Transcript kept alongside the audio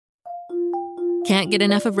Can't get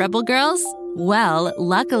enough of Rebel Girls? Well,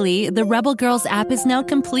 luckily, the Rebel Girls app is now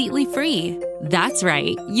completely free. That's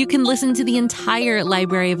right, you can listen to the entire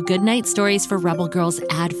library of goodnight stories for Rebel Girls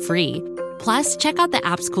ad-free. Plus, check out the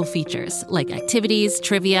app's cool features like activities,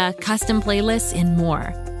 trivia, custom playlists, and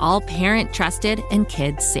more. All parent-trusted and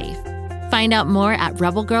kids-safe. Find out more at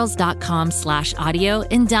rebelgirls.com/audio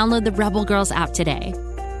and download the Rebel Girls app today.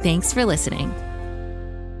 Thanks for listening.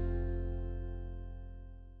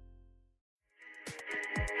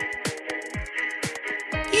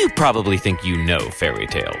 You probably think you know fairy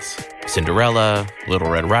tales. Cinderella, Little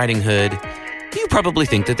Red Riding Hood. You probably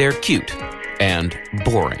think that they're cute and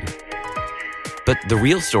boring. But the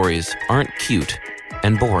real stories aren't cute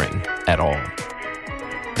and boring at all.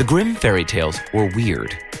 The Grimm fairy tales were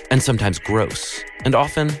weird and sometimes gross and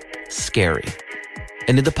often scary.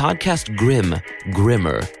 And in the podcast Grimm,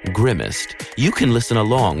 Grimmer, Grimmest, you can listen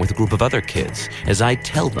along with a group of other kids as I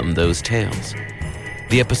tell them those tales.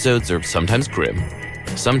 The episodes are sometimes grim,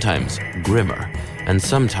 sometimes grimmer, and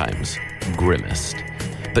sometimes grimmest.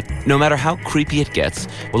 But no matter how creepy it gets,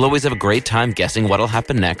 we'll always have a great time guessing what'll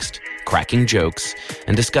happen next, cracking jokes,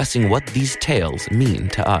 and discussing what these tales mean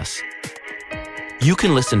to us. You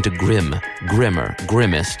can listen to Grimm, Grimmer,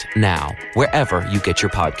 Grimmest now, wherever you get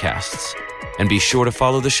your podcasts. And be sure to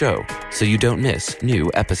follow the show so you don't miss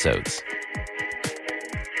new episodes.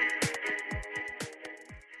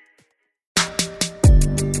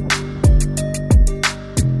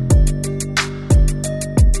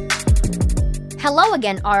 Hello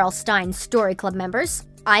again, R.L. Stine Story Club members.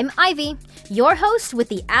 I'm Ivy, your host with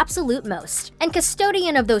the absolute most, and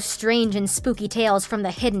custodian of those strange and spooky tales from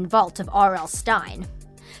the hidden vault of R.L. Stine.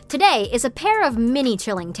 Today is a pair of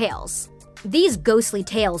mini-chilling tales. These ghostly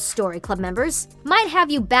tales, Story Club members, might have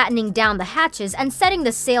you battening down the hatches and setting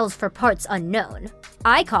the sails for parts unknown.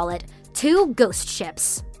 I call it two ghost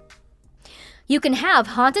ships. You can have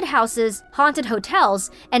haunted houses, haunted hotels,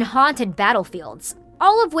 and haunted battlefields,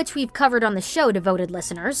 all of which we've covered on the show, devoted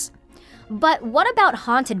listeners. But what about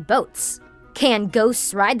haunted boats? Can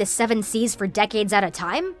ghosts ride the seven seas for decades at a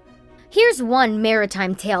time? Here's one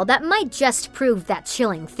maritime tale that might just prove that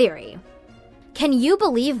chilling theory. Can you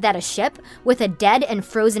believe that a ship with a dead and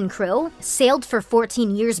frozen crew sailed for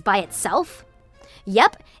 14 years by itself?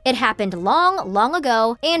 Yep, it happened long, long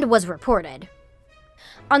ago and was reported.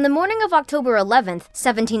 On the morning of October 11th,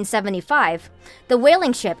 1775, the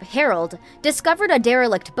whaling ship Herald discovered a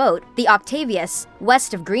derelict boat, the Octavius,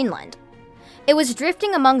 west of Greenland. It was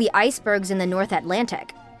drifting among the icebergs in the North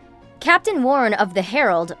Atlantic. Captain Warren of the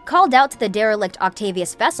Herald called out to the derelict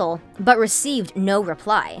Octavius vessel, but received no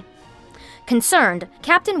reply. Concerned,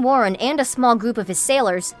 Captain Warren and a small group of his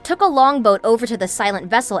sailors took a longboat over to the silent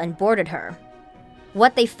vessel and boarded her.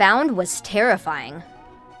 What they found was terrifying.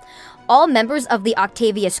 All members of the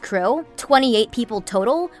Octavius crew, 28 people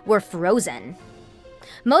total, were frozen.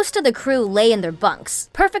 Most of the crew lay in their bunks,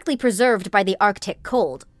 perfectly preserved by the Arctic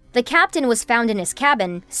cold. The captain was found in his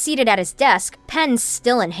cabin, seated at his desk, pens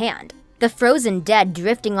still in hand, the frozen dead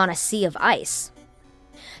drifting on a sea of ice.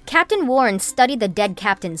 Captain Warren studied the dead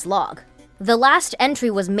captain's log. The last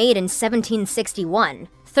entry was made in 1761,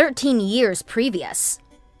 13 years previous.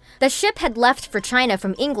 The ship had left for China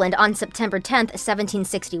from England on September 10,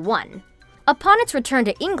 1761. Upon its return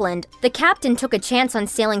to England, the captain took a chance on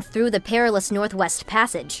sailing through the perilous Northwest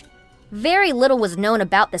Passage. Very little was known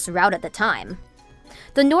about this route at the time.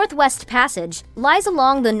 The Northwest Passage lies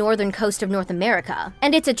along the northern coast of North America,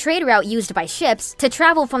 and it's a trade route used by ships to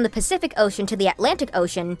travel from the Pacific Ocean to the Atlantic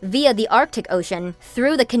Ocean via the Arctic Ocean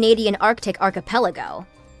through the Canadian Arctic archipelago.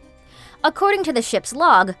 According to the ship's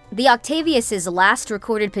log, the Octavius's last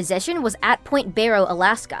recorded position was at Point Barrow,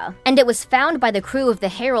 Alaska, and it was found by the crew of the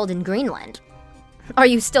Herald in Greenland. Are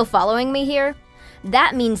you still following me here?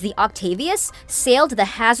 That means the Octavius sailed the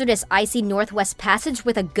hazardous icy Northwest Passage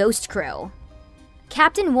with a ghost crew.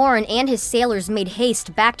 Captain Warren and his sailors made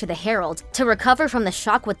haste back to the Herald to recover from the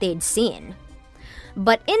shock what they'd seen.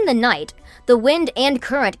 But in the night, the wind and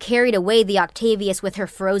current carried away the Octavius with her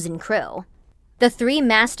frozen crew. The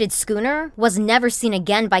three-masted schooner was never seen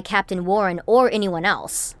again by Captain Warren or anyone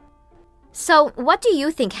else. So, what do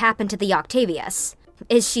you think happened to the Octavius?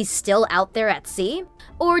 Is she still out there at sea?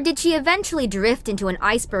 Or did she eventually drift into an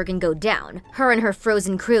iceberg and go down, her and her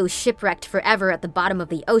frozen crew shipwrecked forever at the bottom of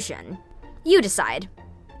the ocean? You decide.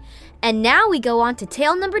 And now we go on to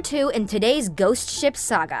tale number 2 in today's ghost ship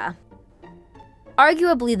saga.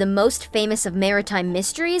 Arguably the most famous of maritime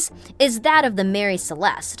mysteries is that of the Mary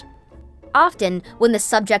Celeste. Often, when the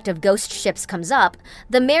subject of ghost ships comes up,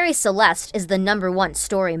 the Mary Celeste is the number one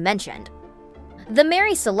story mentioned. The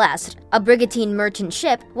Mary Celeste, a brigantine merchant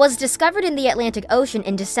ship, was discovered in the Atlantic Ocean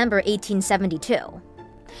in December 1872.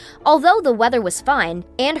 Although the weather was fine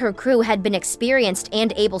and her crew had been experienced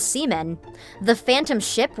and able seamen, the phantom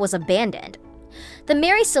ship was abandoned. The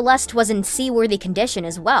Mary Celeste was in seaworthy condition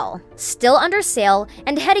as well, still under sail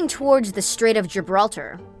and heading towards the Strait of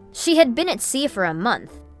Gibraltar. She had been at sea for a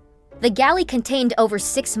month. The galley contained over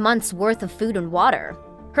 6 months' worth of food and water.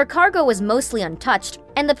 Her cargo was mostly untouched,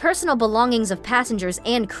 and the personal belongings of passengers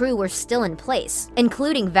and crew were still in place,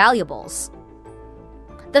 including valuables.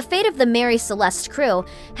 The fate of the Mary Celeste crew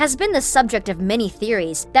has been the subject of many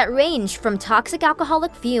theories that range from toxic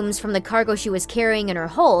alcoholic fumes from the cargo she was carrying in her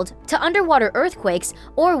hold to underwater earthquakes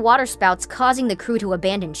or waterspouts causing the crew to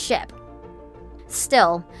abandon ship.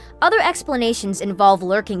 Still, other explanations involve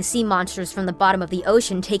lurking sea monsters from the bottom of the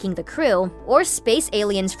ocean taking the crew, or space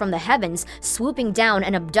aliens from the heavens swooping down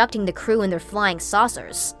and abducting the crew in their flying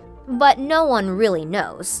saucers. But no one really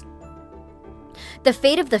knows. The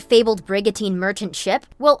fate of the fabled brigantine merchant ship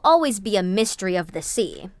will always be a mystery of the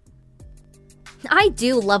sea. I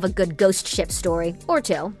do love a good ghost ship story, or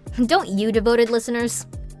two. Don't you, devoted listeners?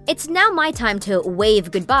 It's now my time to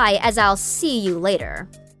wave goodbye, as I'll see you later.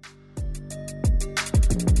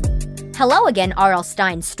 Hello again, R.L.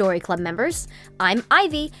 Stine Story Club members. I'm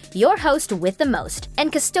Ivy, your host with the most,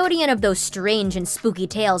 and custodian of those strange and spooky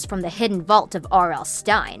tales from the hidden vault of R.L.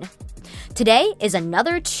 Stine. Today is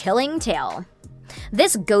another chilling tale.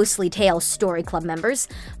 This ghostly tale, Story Club members,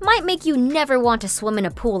 might make you never want to swim in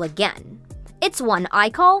a pool again. It's one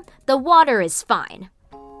I call The Water is Fine.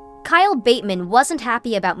 Kyle Bateman wasn't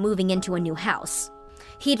happy about moving into a new house.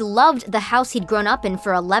 He'd loved the house he'd grown up in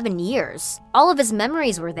for 11 years. All of his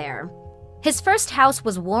memories were there. His first house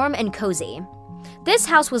was warm and cozy. This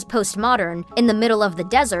house was postmodern, in the middle of the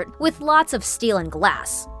desert, with lots of steel and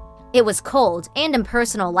glass. It was cold and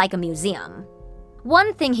impersonal like a museum.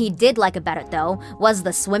 One thing he did like about it, though, was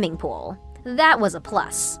the swimming pool. That was a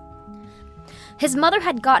plus. His mother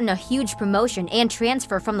had gotten a huge promotion and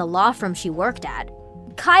transfer from the law firm she worked at.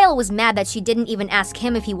 Kyle was mad that she didn't even ask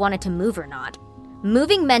him if he wanted to move or not.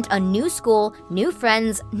 Moving meant a new school, new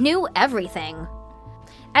friends, new everything.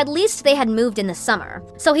 At least they had moved in the summer,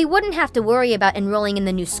 so he wouldn't have to worry about enrolling in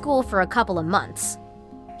the new school for a couple of months.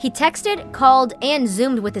 He texted, called, and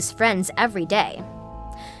Zoomed with his friends every day.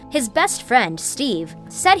 His best friend, Steve,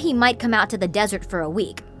 said he might come out to the desert for a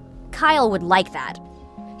week. Kyle would like that.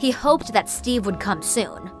 He hoped that Steve would come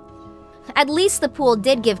soon. At least the pool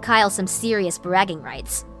did give Kyle some serious bragging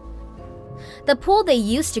rights. The pool they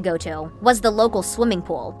used to go to was the local swimming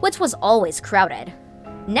pool, which was always crowded.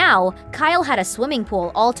 Now, Kyle had a swimming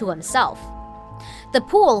pool all to himself. The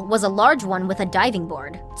pool was a large one with a diving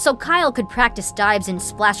board, so Kyle could practice dives and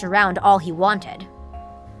splash around all he wanted.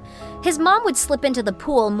 His mom would slip into the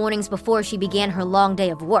pool mornings before she began her long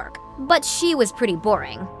day of work, but she was pretty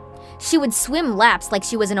boring. She would swim laps like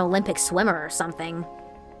she was an Olympic swimmer or something.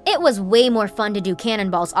 It was way more fun to do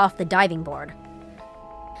cannonballs off the diving board.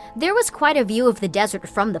 There was quite a view of the desert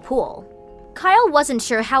from the pool. Kyle wasn't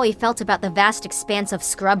sure how he felt about the vast expanse of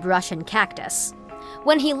scrub brush and cactus.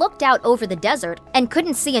 When he looked out over the desert and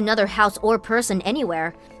couldn't see another house or person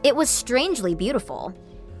anywhere, it was strangely beautiful.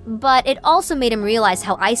 But it also made him realize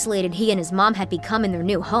how isolated he and his mom had become in their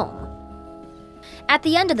new home. At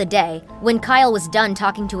the end of the day, when Kyle was done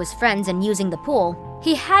talking to his friends and using the pool,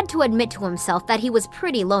 he had to admit to himself that he was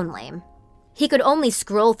pretty lonely. He could only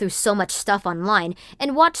scroll through so much stuff online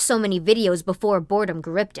and watch so many videos before boredom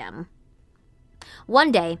gripped him.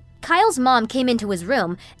 One day, Kyle's mom came into his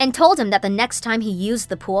room and told him that the next time he used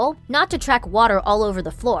the pool, not to track water all over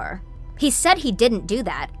the floor. He said he didn't do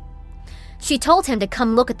that. She told him to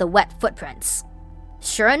come look at the wet footprints.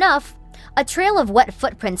 Sure enough, a trail of wet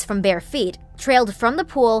footprints from bare feet trailed from the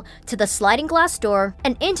pool to the sliding glass door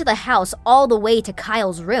and into the house all the way to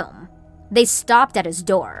Kyle's room. They stopped at his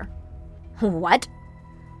door. What?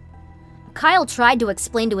 Kyle tried to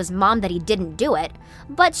explain to his mom that he didn't do it,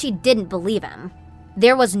 but she didn't believe him.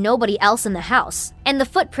 There was nobody else in the house, and the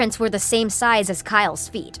footprints were the same size as Kyle's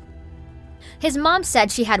feet. His mom said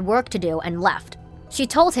she had work to do and left. She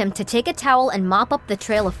told him to take a towel and mop up the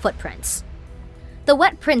trail of footprints. The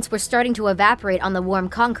wet prints were starting to evaporate on the warm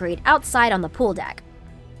concrete outside on the pool deck.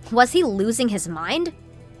 Was he losing his mind?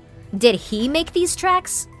 Did he make these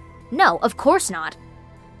tracks? No, of course not.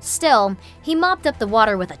 Still, he mopped up the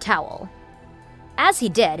water with a towel. As he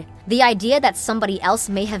did, the idea that somebody else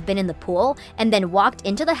may have been in the pool and then walked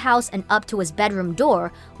into the house and up to his bedroom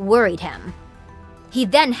door worried him. He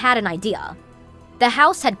then had an idea. The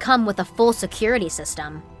house had come with a full security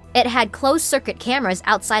system. It had closed-circuit cameras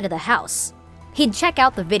outside of the house. He'd check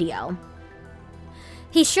out the video.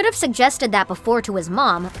 He should have suggested that before to his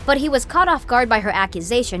mom, but he was caught off guard by her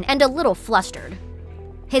accusation and a little flustered.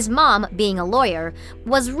 His mom, being a lawyer,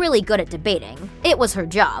 was really good at debating. It was her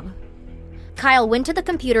job. Kyle went to the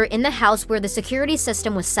computer in the house where the security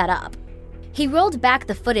system was set up. He rolled back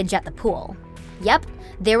the footage at the pool. Yep,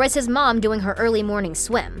 there was his mom doing her early morning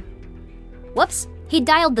swim. Whoops, he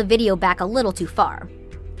dialed the video back a little too far.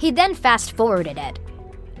 He then fast-forwarded it.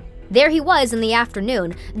 There he was in the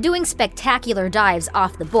afternoon, doing spectacular dives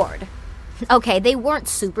off the board. Okay, they weren't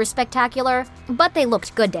super spectacular, but they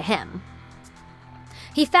looked good to him.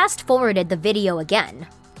 He fast-forwarded the video again.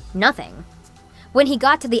 Nothing. When he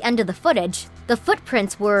got to the end of the footage, the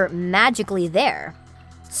footprints were magically there.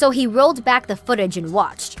 So he rolled back the footage and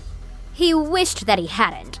watched. He wished that he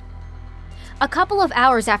hadn't. A couple of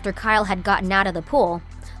hours after Kyle had gotten out of the pool,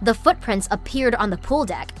 the footprints appeared on the pool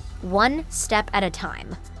deck, one step at a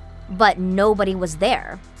time. But nobody was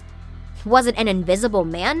there. Was it an invisible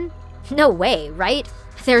man? No way, right?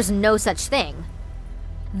 There's no such thing.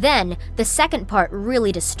 Then, the second part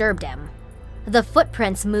really disturbed him. The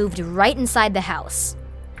footprints moved right inside the house.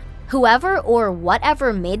 Whoever or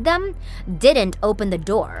whatever made them didn't open the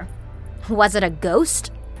door. Was it a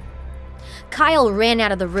ghost? Kyle ran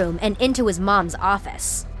out of the room and into his mom's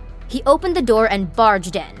office. He opened the door and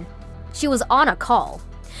barged in. She was on a call.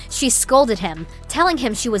 She scolded him, telling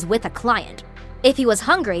him she was with a client. If he was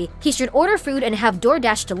hungry, he should order food and have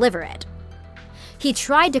DoorDash deliver it. He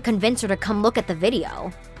tried to convince her to come look at the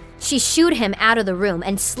video. She shooed him out of the room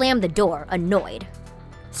and slammed the door, annoyed.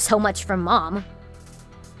 So much for Mom.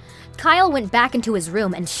 Kyle went back into his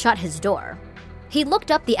room and shut his door. He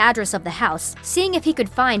looked up the address of the house, seeing if he could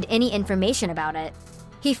find any information about it.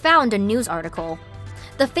 He found a news article.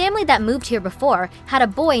 The family that moved here before had a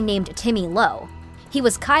boy named Timmy Lowe. He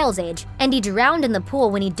was Kyle's age, and he drowned in the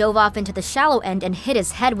pool when he dove off into the shallow end and hit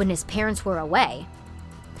his head when his parents were away.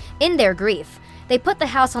 In their grief, they put the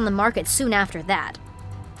house on the market soon after that.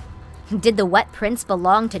 Did the wet prints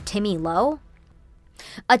belong to Timmy Lowe?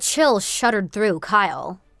 A chill shuddered through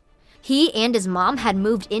Kyle. He and his mom had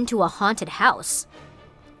moved into a haunted house.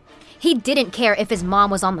 He didn't care if his mom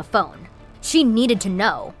was on the phone. She needed to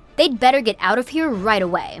know. They'd better get out of here right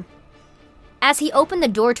away. As he opened the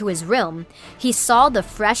door to his room, he saw the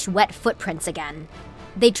fresh, wet footprints again.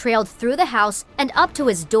 They trailed through the house and up to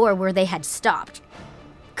his door where they had stopped.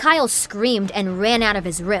 Kyle screamed and ran out of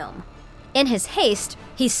his room. In his haste,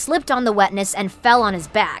 he slipped on the wetness and fell on his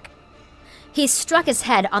back. He struck his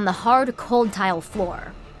head on the hard, cold tile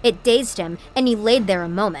floor. It dazed him, and he laid there a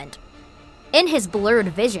moment. In his blurred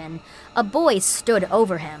vision, a boy stood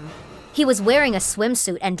over him. He was wearing a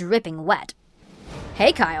swimsuit and dripping wet.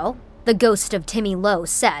 "Hey, Kyle," the ghost of Timmy Lowe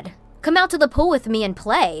said. "Come out to the pool with me and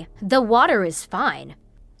play. The water is fine."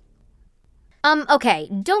 Okay,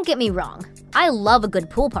 don't get me wrong. I love a good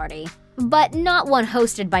pool party, but not one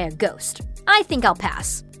hosted by a ghost. I think I'll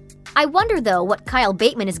pass. I wonder, though, what Kyle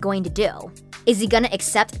Bateman is going to do. Is he gonna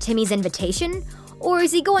accept Timmy's invitation, or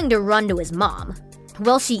is he going to run to his mom?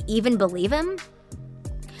 Will she even believe him?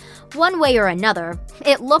 One way or another,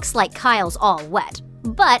 it looks like Kyle's all wet,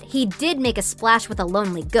 but he did make a splash with a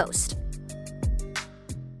lonely ghost.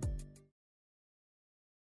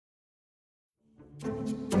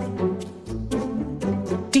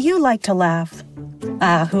 Do you like to laugh?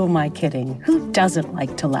 Who am I kidding? Who doesn't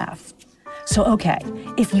like to laugh? So okay,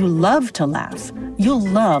 if you love to laugh, you'll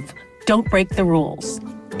love Don't Break the Rules.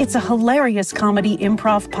 It's a hilarious comedy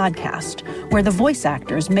improv podcast where the voice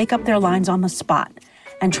actors make up their lines on the spot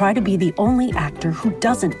and try to be the only actor who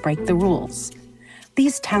doesn't break the rules.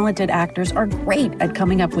 These talented actors are great at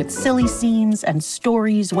coming up with silly scenes and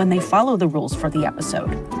stories when they follow the rules for the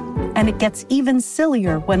episode. And it gets even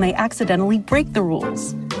sillier when they accidentally break the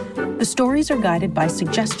rules. The stories are guided by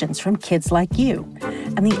suggestions from kids like you,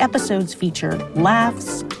 and the episodes feature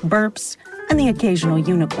laughs, burps, and the occasional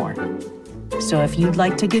unicorn. So if you'd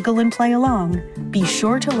like to giggle and play along, be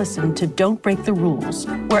sure to listen to Don't Break the Rules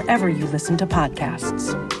wherever you listen to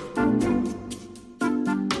podcasts.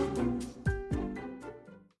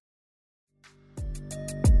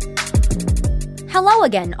 Hello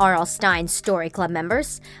again, R.L. Stine Story Club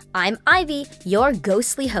members. I'm Ivy, your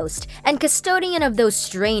ghostly host and custodian of those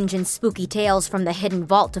strange and spooky tales from the hidden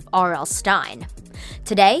vault of R.L. Stine.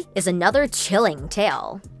 Today is another chilling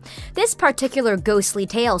tale. This particular ghostly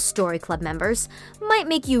tale, Story Club members, might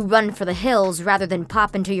make you run for the hills rather than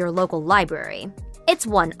pop into your local library. It's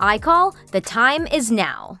one I call The Time Is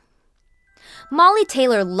Now. Molly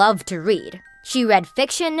Taylor loved to read. She read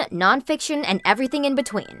fiction, nonfiction, and everything in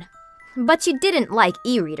between. But she didn't like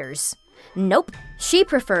e-readers. Nope, she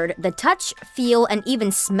preferred the touch, feel, and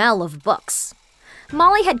even smell of books.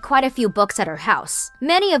 Molly had quite a few books at her house,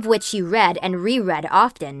 many of which she read and reread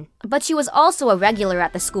often, but she was also a regular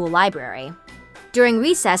at the school library. During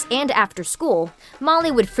recess and after school,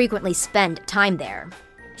 Molly would frequently spend time there.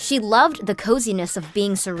 She loved the coziness of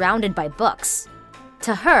being surrounded by books.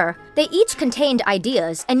 To her, they each contained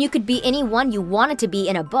ideas, and you could be anyone you wanted to be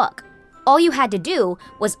in a book. All you had to do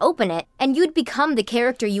was open it, and you'd become the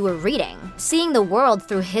character you were reading, seeing the world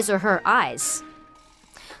through his or her eyes.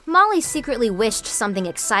 Molly secretly wished something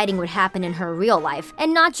exciting would happen in her real life,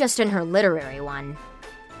 and not just in her literary one.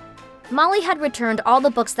 Molly had returned all the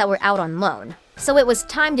books that were out on loan, so it was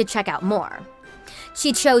time to check out more.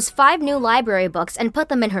 She chose 5 new library books and put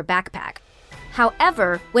them in her backpack.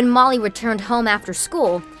 However, when Molly returned home after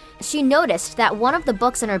school, she noticed that one of the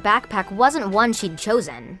books in her backpack wasn't one she'd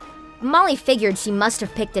chosen. Molly figured she must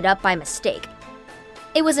have picked it up by mistake.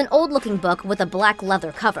 It was an old-looking book with a black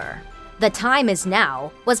leather cover. "The Time Is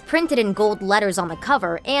Now" was printed in gold letters on the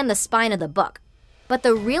cover and the spine of the book. But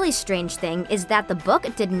the really strange thing is that the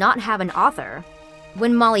book did not have an author.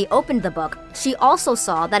 When Molly opened the book, she also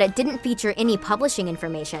saw that it didn't feature any publishing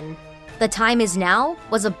information. "The Time Is Now"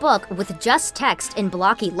 was a book with just text in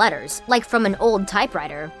blocky letters, like from an old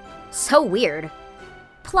typewriter. So weird.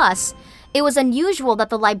 Plus, it was unusual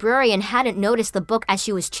that the librarian hadn't noticed the book as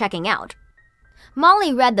she was checking out.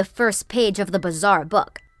 Molly read the first page of the bizarre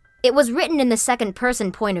book. It was written in the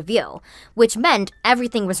second-person point of view, which meant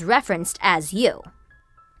everything was referenced as you.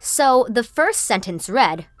 So, the first sentence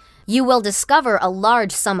read, "You will discover a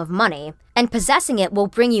large sum of money, and possessing it will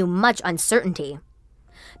bring you much uncertainty."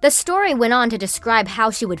 The story went on to describe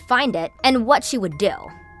how she would find it and what she would do.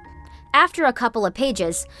 After a couple of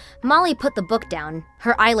pages, Molly put the book down,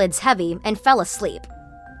 her eyelids heavy, and fell asleep.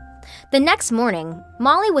 The next morning,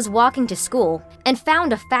 Molly was walking to school and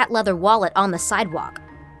found a fat leather wallet on the sidewalk.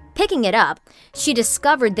 Picking it up, she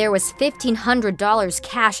discovered there was $1,500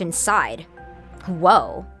 cash inside.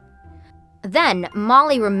 Whoa. Then,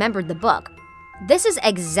 Molly remembered the book. This is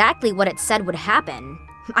exactly what it said would happen.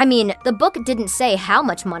 I mean, the book didn't say how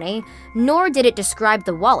much money, nor did it describe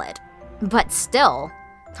the wallet. But still,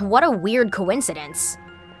 what a weird coincidence.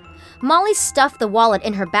 Molly stuffed the wallet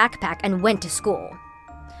in her backpack and went to school.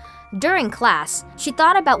 During class, she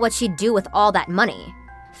thought about what she'd do with all that money.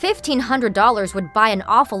 $1,500 would buy an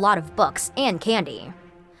awful lot of books and candy.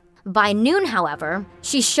 By noon, however,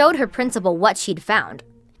 she showed her principal what she'd found.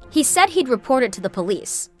 He said he'd report it to the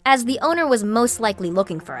police, as the owner was most likely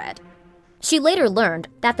looking for it. She later learned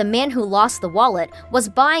that the man who lost the wallet was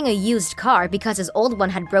buying a used car because his old one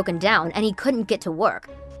had broken down and he couldn't get to work.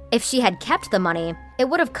 If she had kept the money, it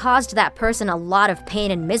would have caused that person a lot of pain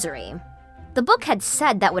and misery. The book had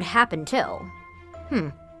said that would happen too.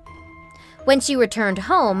 When she returned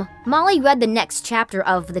home, Molly read the next chapter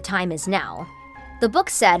of The Time Is Now. The book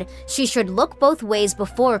said she should look both ways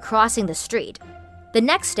before crossing the street. The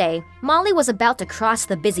next day, Molly was about to cross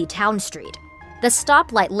the busy town street. The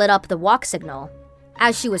stoplight lit up the walk signal.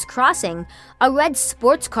 As she was crossing, a red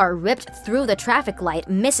sports car ripped through the traffic light,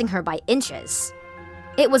 missing her by inches.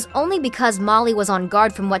 It was only because Molly was on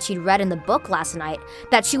guard from what she'd read in the book last night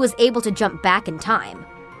that she was able to jump back in time.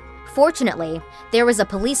 Fortunately, there was a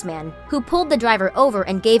policeman who pulled the driver over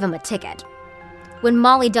and gave him a ticket. When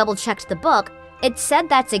Molly double-checked the book, it said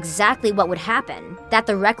that's exactly what would happen, that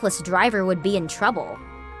the reckless driver would be in trouble.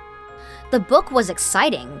 The book was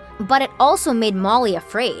exciting, but it also made Molly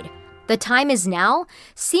afraid. The Time Is Now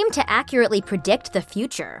seemed to accurately predict the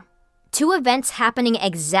future. 2 events happening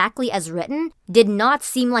exactly as written did not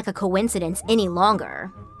seem like a coincidence any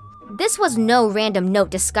longer. This was no random note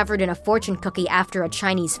discovered in a fortune cookie after a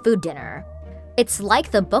Chinese food dinner. It's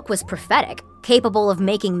like the book was prophetic, capable of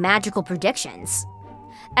making magical predictions.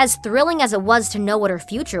 As thrilling as it was to know what her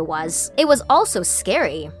future was, it was also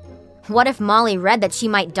scary. What if Molly read that she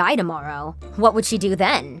might die tomorrow? What would she do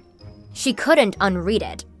then? She couldn't unread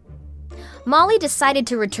it. Molly decided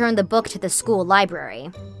to return the book to the school library.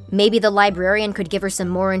 Maybe the librarian could give her some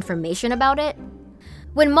more information about it?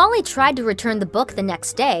 When Molly tried to return the book the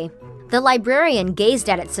next day, the librarian gazed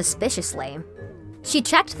at it suspiciously. She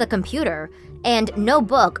checked the computer, and no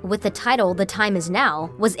book with the title "The Time Is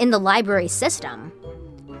Now" was in the library system.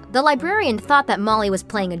 The librarian thought that Molly was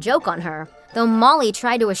playing a joke on her, though Molly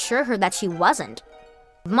tried to assure her that she wasn't.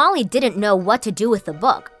 Molly didn't know what to do with the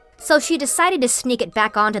book, so she decided to sneak it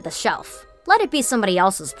back onto the shelf. Let it be somebody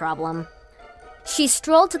else's problem. She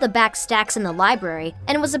strolled to the back stacks in the library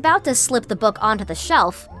and was about to slip the book onto the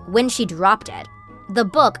shelf when she dropped it. The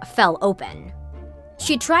book fell open.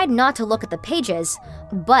 She tried not to look at the pages,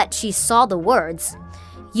 but she saw the words,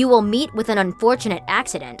 "You will meet with an unfortunate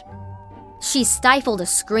accident." She stifled a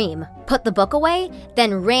scream, put the book away,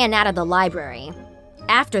 then ran out of the library.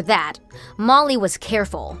 After that, Molly was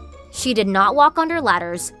careful. She did not walk under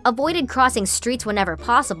ladders, avoided crossing streets whenever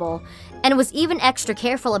possible, and was even extra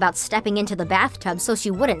careful about stepping into the bathtub so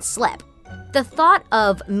she wouldn't slip. The thought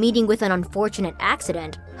of meeting with an unfortunate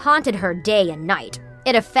accident haunted her day and night.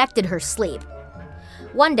 It affected her sleep.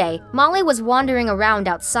 One day, Molly was wandering around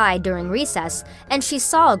outside during recess, and she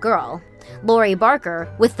saw a girl, Lori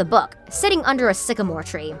Barker, with the book, sitting under a sycamore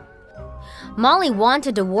tree. Molly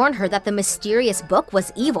wanted to warn her that the mysterious book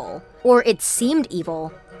was evil, or it seemed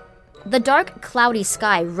evil. The dark, cloudy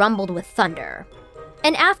sky rumbled with thunder.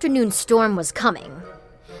 An afternoon storm was coming.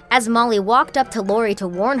 As Molly walked up to Lori to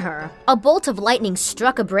warn her, a bolt of lightning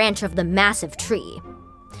struck a branch of the massive tree.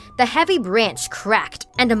 The heavy branch cracked,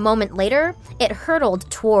 and a moment later, it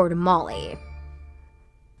hurtled toward Molly.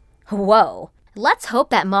 Whoa. Let's hope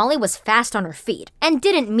that Molly was fast on her feet and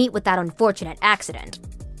didn't meet with that unfortunate accident.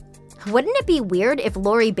 Wouldn't it be weird if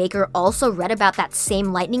Lori Baker also read about that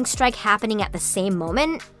same lightning strike happening at the same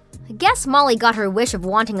moment? Guess Molly got her wish of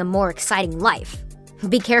wanting a more exciting life.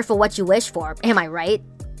 Be careful what you wish for, am I right?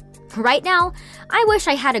 Right now, I wish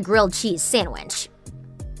I had a grilled cheese sandwich.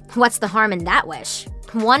 What's the harm in that wish?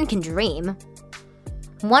 One can dream.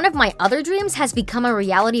 One of my other dreams has become a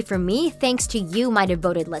reality for me thanks to you, my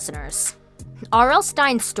devoted listeners. R.L.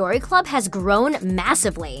 Stine Story Club has grown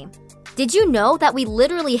massively. Did you know that we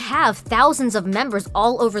literally have thousands of members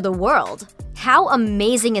all over the world? How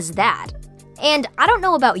amazing is that? And I don't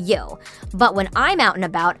know about you, but when I'm out and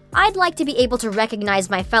about, I'd like to be able to recognize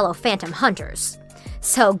my fellow Phantom Hunters.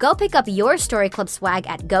 So go pick up your Story Club swag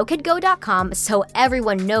at GoKidGo.com so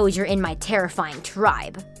everyone knows you're in my terrifying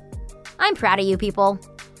tribe. I'm proud of you people.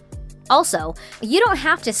 Also, you don't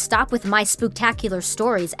have to stop with my spooktacular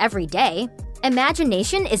stories every day.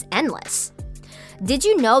 Imagination is endless. Did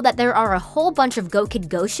you know that there are a whole bunch of Go Kid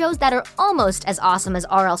Go shows that are almost as awesome as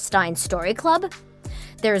R.L. Stine Story Club?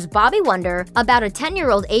 There's Bobby Wonder, about a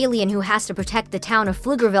 10-year-old alien who has to protect the town of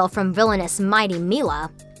Pflugerville from villainous Mighty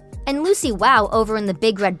Mila. And Lucy Wow over in the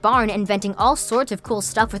Big Red Barn inventing all sorts of cool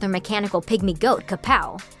stuff with her mechanical pygmy goat,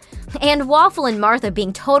 Kapow. And Waffle and Martha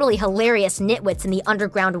being totally hilarious nitwits in the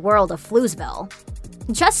underground world of Floozeville.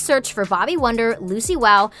 Just search for Bobby Wonder, Lucy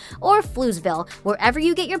Wow, or Floozeville wherever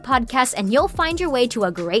you get your podcasts and you'll find your way to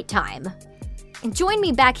a great time. And join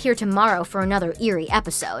me back here tomorrow for another eerie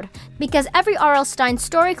episode, because every R.L. Stine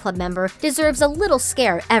Story Club member deserves a little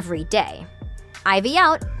scare every day. Ivy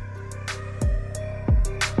out.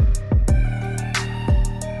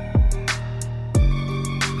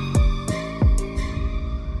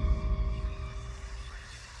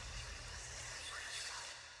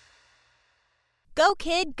 Go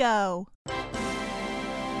Kid Go!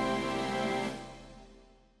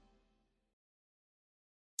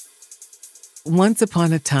 Once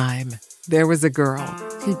upon a time, there was a girl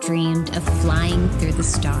who dreamed of flying through the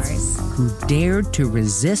stars, who dared to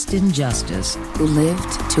resist injustice, who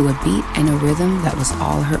lived to a beat and a rhythm that was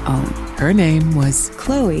all her own. Her name was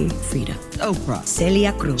Chloe, Frida, Oprah,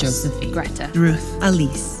 Celia Cruz, Josephine, Greta, Ruth,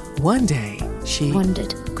 Alice. One day, she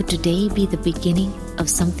wondered, could today be the beginning of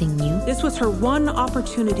something new? This was her one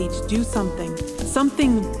opportunity to do something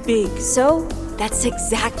big. So, that's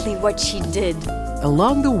exactly what she did.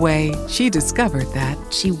 Along the way, she discovered that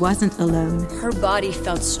she wasn't alone. Her body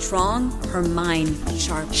felt strong, her mind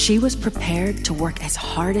sharp. She was prepared to work as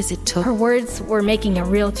hard as it took. Her words were making a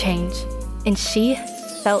real change, and she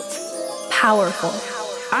felt powerful.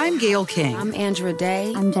 I'm Gail King. I'm Andra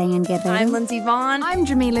Day. I'm Diane Guerrero. I'm Lindsay Vaughn. I'm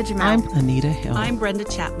Jamila Jamal. I'm Anita Hill. I'm Brenda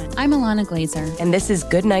Chapman. I'm Alana Glazer. And this is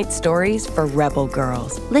Goodnight Stories for Rebel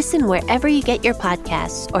Girls. Listen wherever you get your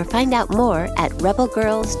podcasts or find out more at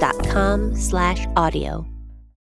rebelgirls.com/audio.